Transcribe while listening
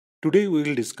Today we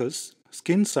will discuss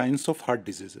skin signs of heart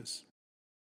diseases.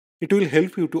 It will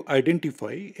help you to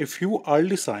identify a few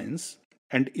early signs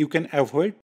and you can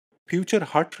avoid future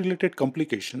heart related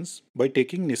complications by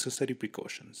taking necessary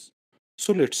precautions.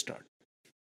 So let's start.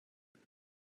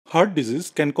 Heart disease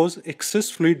can cause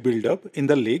excess fluid buildup in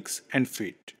the legs and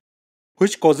feet,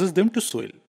 which causes them to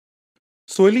swell.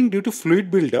 Swelling due to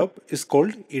fluid buildup is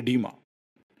called edema.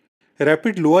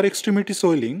 Rapid lower extremity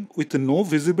swelling with no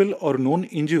visible or known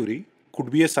injury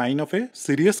could be a sign of a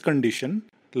serious condition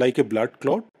like a blood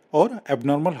clot or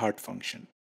abnormal heart function.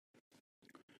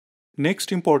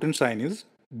 Next important sign is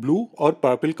blue or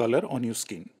purple color on your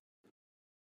skin.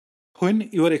 When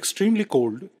you are extremely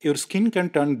cold, your skin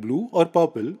can turn blue or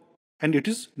purple and it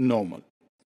is normal.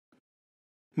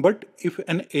 But if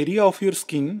an area of your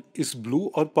skin is blue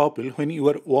or purple when you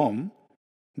are warm,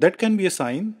 that can be a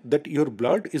sign that your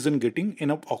blood isn't getting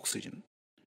enough oxygen.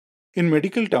 In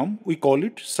medical term, we call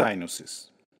it cyanosis.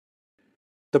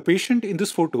 The patient in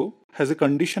this photo has a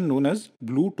condition known as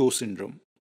blue toe syndrome,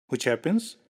 which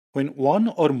happens when one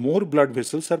or more blood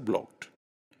vessels are blocked.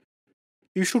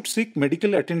 You should seek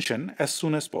medical attention as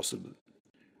soon as possible.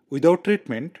 Without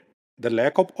treatment, the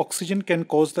lack of oxygen can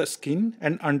cause the skin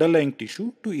and underlying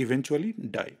tissue to eventually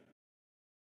die.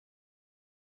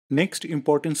 Next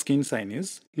important skin sign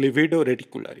is livedo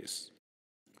reticularis.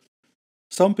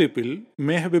 Some people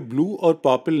may have a blue or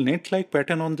purple net like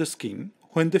pattern on the skin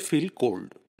when they feel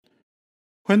cold.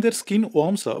 When their skin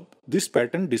warms up, this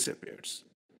pattern disappears.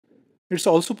 It's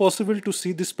also possible to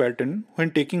see this pattern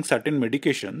when taking certain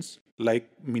medications like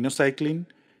minocycline,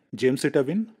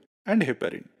 gemcitabine, and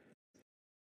heparin.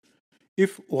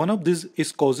 If one of these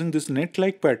is causing this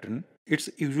net-like pattern, it's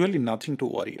usually nothing to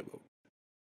worry about.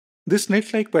 This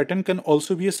net-like pattern can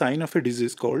also be a sign of a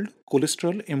disease called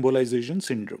cholesterol embolization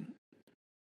syndrome,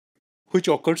 which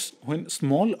occurs when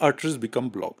small arteries become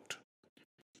blocked.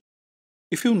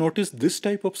 If you notice this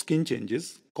type of skin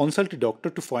changes, consult a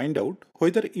doctor to find out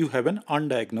whether you have an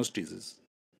undiagnosed disease.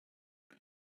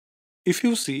 If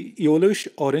you see yellowish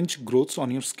orange growths on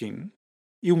your skin,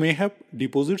 you may have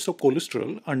deposits of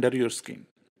cholesterol under your skin.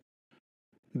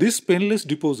 These painless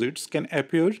deposits can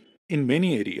appear in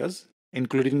many areas,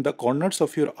 including the corners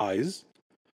of your eyes,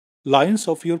 lines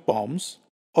of your palms,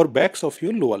 or backs of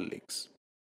your lower legs.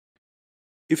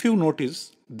 If you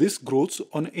notice these growths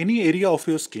on any area of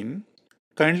your skin,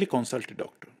 kindly consult a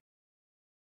doctor.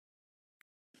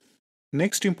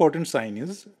 Next important sign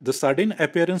is the sudden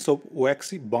appearance of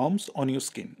waxy bumps on your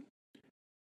skin.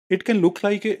 It can look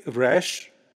like a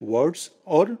rash, warts,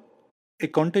 or a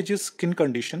contagious skin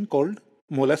condition called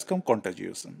molluscum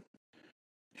contagiosum.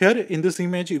 Here in this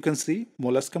image, you can see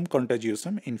molluscum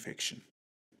contagiosum infection.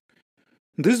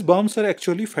 These bumps are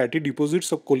actually fatty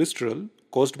deposits of cholesterol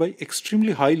caused by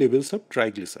extremely high levels of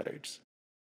triglycerides,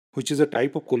 which is a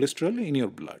type of cholesterol in your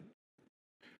blood.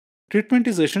 Treatment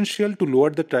is essential to lower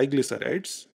the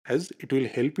triglycerides as it will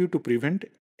help you to prevent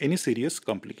any serious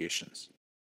complications.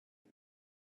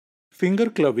 Finger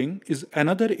clubbing is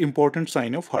another important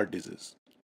sign of heart disease.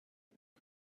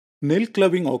 Nail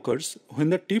clubbing occurs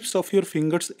when the tips of your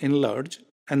fingers enlarge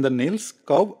and the nails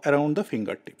curve around the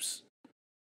fingertips.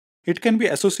 It can be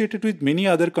associated with many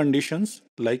other conditions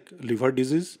like liver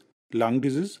disease, lung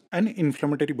disease, and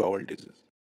inflammatory bowel disease.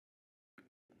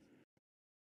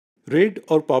 Red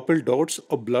or purple dots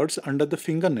of bloods under the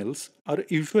fingernails are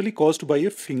usually caused by a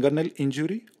fingernail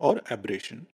injury or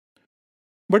abrasion.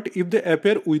 But if they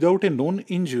appear without a known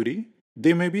injury,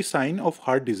 they may be sign of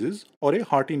heart disease or a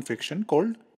heart infection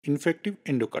called infective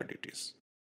endocarditis.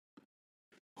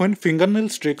 When fingernail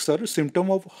streaks are a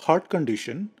symptom of heart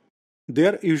condition, they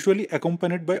are usually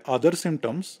accompanied by other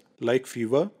symptoms like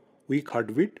fever, weak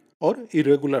heartbeat, or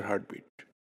irregular heartbeat.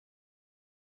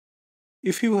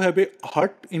 If you have a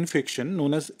heart infection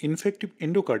known as infective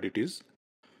endocarditis,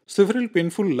 several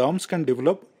painful lumps can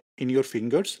develop in your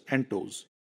fingers and toes.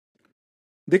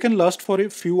 They can last for a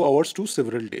few hours to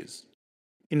several days.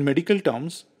 In medical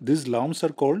terms, these lumps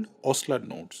are called osler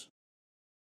nodes.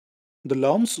 The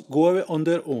lumps go away on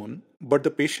their own, but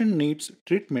the patient needs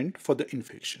treatment for the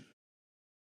infection.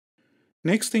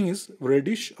 Next thing is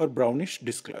reddish or brownish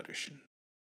discoloration.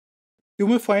 You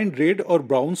may find red or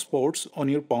brown spots on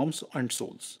your palms and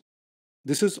soles.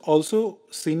 This is also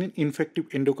seen in infective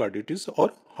endocarditis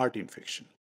or heart infection.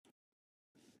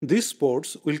 These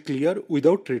spots will clear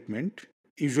without treatment,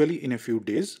 usually in a few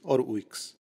days or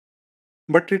weeks.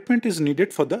 But treatment is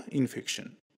needed for the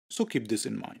infection, so keep this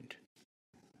in mind.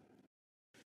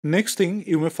 Next thing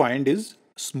you may find is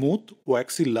smooth,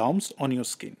 waxy lumps on your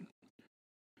skin.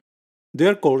 They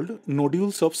are called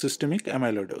nodules of systemic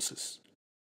amyloidosis.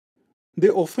 They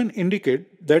often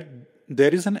indicate that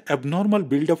there is an abnormal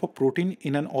buildup of protein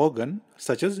in an organ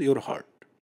such as your heart.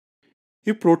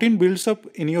 If protein builds up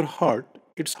in your heart,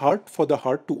 it's hard for the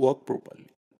heart to work properly.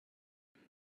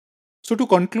 So to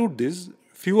conclude this,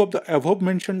 few of the above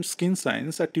mentioned skin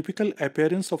signs are typical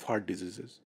appearance of heart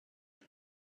diseases.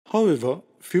 However,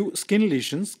 few skin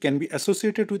lesions can be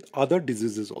associated with other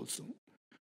diseases also.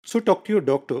 So talk to your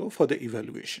doctor for the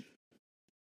evaluation.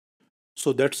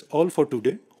 So that's all for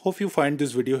today. Hope you find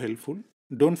this video helpful.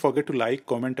 Don't forget to like,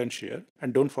 comment and share,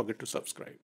 and don't forget to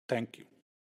subscribe. Thank you.